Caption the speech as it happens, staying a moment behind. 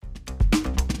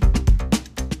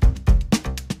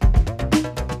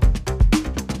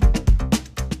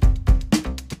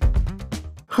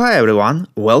Hi everyone,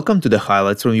 welcome to the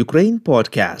Highlights from Ukraine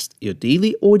podcast, your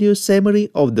daily audio summary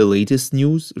of the latest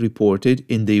news reported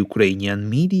in the Ukrainian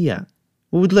media.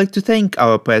 We would like to thank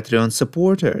our Patreon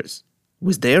supporters.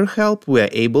 With their help, we are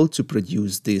able to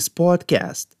produce this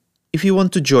podcast. If you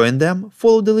want to join them,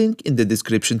 follow the link in the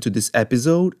description to this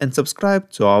episode and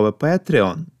subscribe to our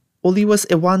Patreon. Or leave us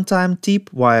a one-time tip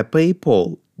via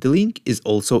PayPal. The link is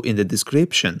also in the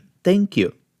description. Thank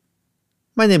you.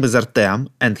 My name is Artem,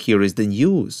 and here is the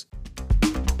news.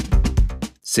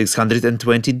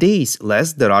 620 days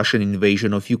less the Russian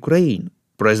invasion of Ukraine.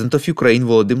 President of Ukraine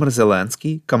Volodymyr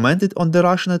Zelenskyy commented on the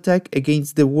Russian attack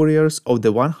against the warriors of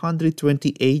the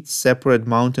 128th Separate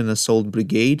Mountain Assault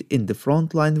Brigade in the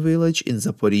frontline village in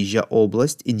Zaporizhia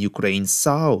Oblast in Ukraine's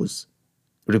south.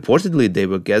 Reportedly, they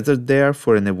were gathered there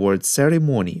for an award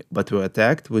ceremony, but were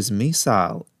attacked with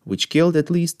missiles, which killed at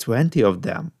least 20 of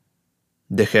them.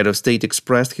 The head of state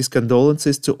expressed his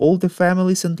condolences to all the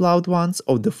families and loved ones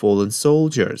of the fallen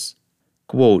soldiers.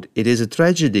 Quote, "It is a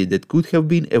tragedy that could have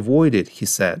been avoided," he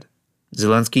said.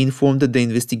 Zelenskyy informed that the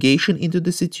investigation into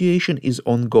the situation is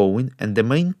ongoing and the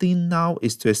main thing now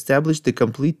is to establish the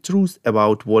complete truth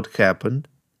about what happened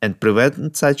and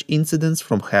prevent such incidents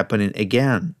from happening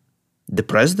again. The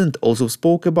president also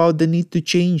spoke about the need to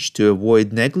change to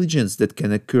avoid negligence that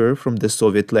can occur from the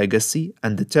Soviet legacy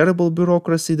and the terrible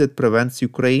bureaucracy that prevents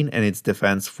Ukraine and its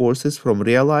defense forces from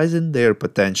realizing their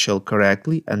potential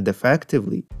correctly and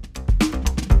effectively.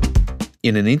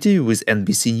 In an interview with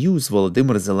NBC News,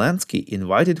 Volodymyr Zelenskyy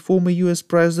invited former US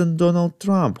President Donald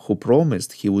Trump, who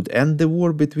promised he would end the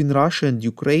war between Russia and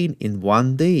Ukraine in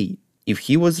one day if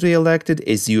he was re-elected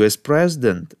as US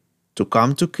President, to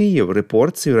come to Kyiv,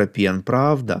 reports European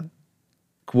Pravda.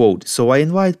 Quote, "So I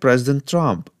invite President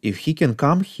Trump. If he can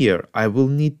come here, I will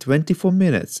need 24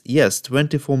 minutes. Yes,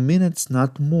 24 minutes,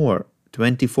 not more.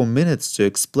 24 minutes to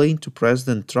explain to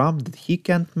President Trump that he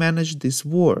can't manage this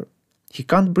war. He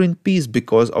can't bring peace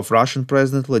because of Russian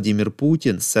President Vladimir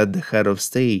Putin," said the head of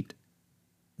state.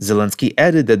 Zelenskyy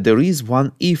added that there is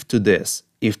one if to this,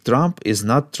 if Trump is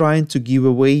not trying to give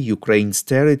away Ukraine's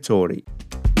territory.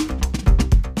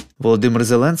 Volodymyr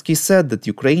Zelenskyy said that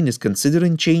Ukraine is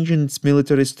considering changing its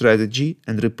military strategy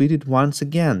and repeated once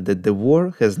again that the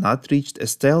war has not reached a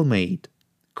stalemate.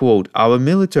 Quote, "Our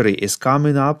military is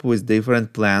coming up with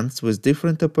different plans, with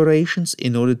different operations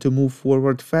in order to move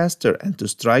forward faster and to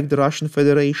strike the Russian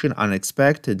Federation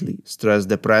unexpectedly," stressed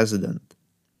the president.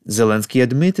 Zelenskyy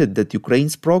admitted that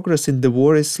Ukraine's progress in the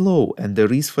war is slow and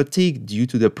there is fatigue due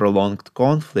to the prolonged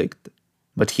conflict.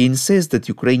 But he insists that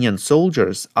Ukrainian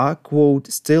soldiers are, quote,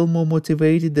 "still more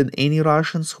motivated than any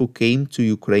Russians who came to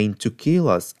Ukraine to kill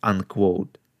us,"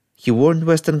 unquote. He warned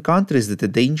Western countries that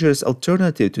a dangerous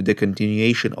alternative to the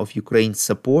continuation of Ukraine's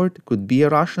support could be a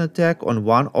Russian attack on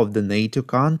one of the NATO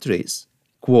countries.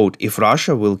 Quote, "If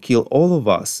Russia will kill all of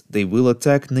us, they will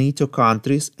attack NATO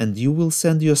countries and you will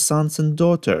send your sons and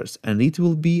daughters, and it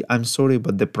will be, I'm sorry,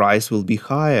 but the price will be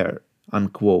higher,"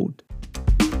 unquote.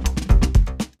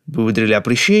 We would really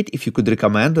appreciate if you could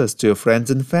recommend us to your friends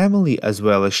and family as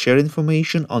well as share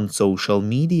information on social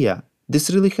media. This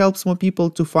really helps more people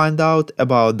to find out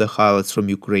about the highlights from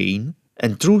Ukraine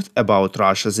and truth about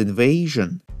Russia's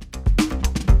invasion.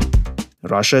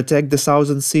 Russia attacked the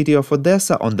southern city of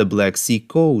Odessa on the Black Sea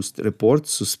coast, reports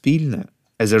Suspilne.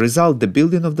 As a result, the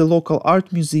building of the local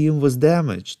art museum was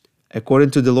damaged.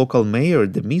 According to the local mayor,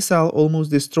 the missile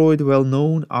almost destroyed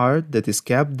well-known art that is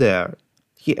kept there.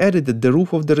 He added that the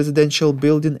roof of the residential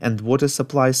building and water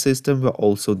supply system were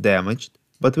also damaged,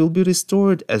 but will be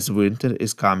restored as winter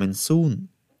is coming soon.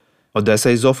 Odessa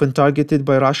is often targeted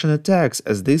by Russian attacks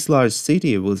as this large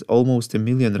city with almost 1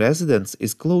 million residents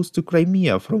is close to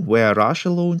Crimea from where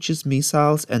Russia launches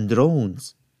missiles and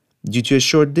drones. Due to a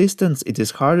short distance, it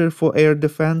is harder for air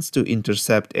defense to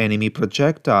intercept enemy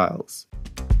projectiles.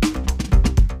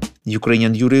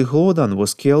 Ukrainian Yuri Glodan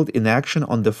was killed in action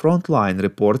on the front line,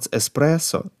 reports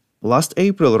Espresso. Last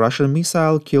April, Russian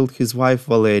missile killed his wife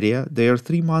Valeria, their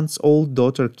 3-month-old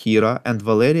daughter Kira, and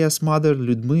Valeria's mother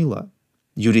Lyudmila.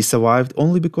 Yuri survived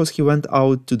only because he went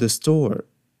out to the store.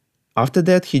 After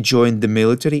that, he joined the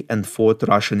military and fought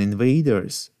Russian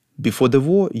invaders. Before the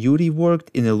war, Yuri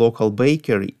worked in a local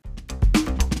bakery.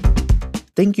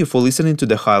 Thank you for listening to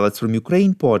the Highlights from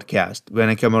Ukraine podcast. We're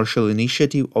a commercial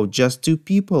initiative of just 2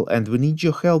 people and we need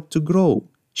your help to grow.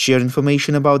 Share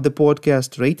information about the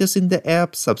podcast, rate us in the app,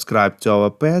 subscribe to our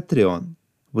Patreon.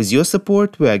 With your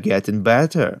support, we are getting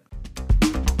better.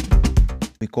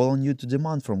 We call on you to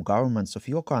demand from governments of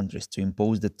your countries to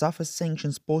impose the toughest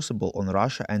sanctions possible on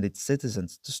Russia and its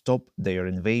citizens to stop their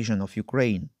invasion of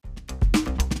Ukraine.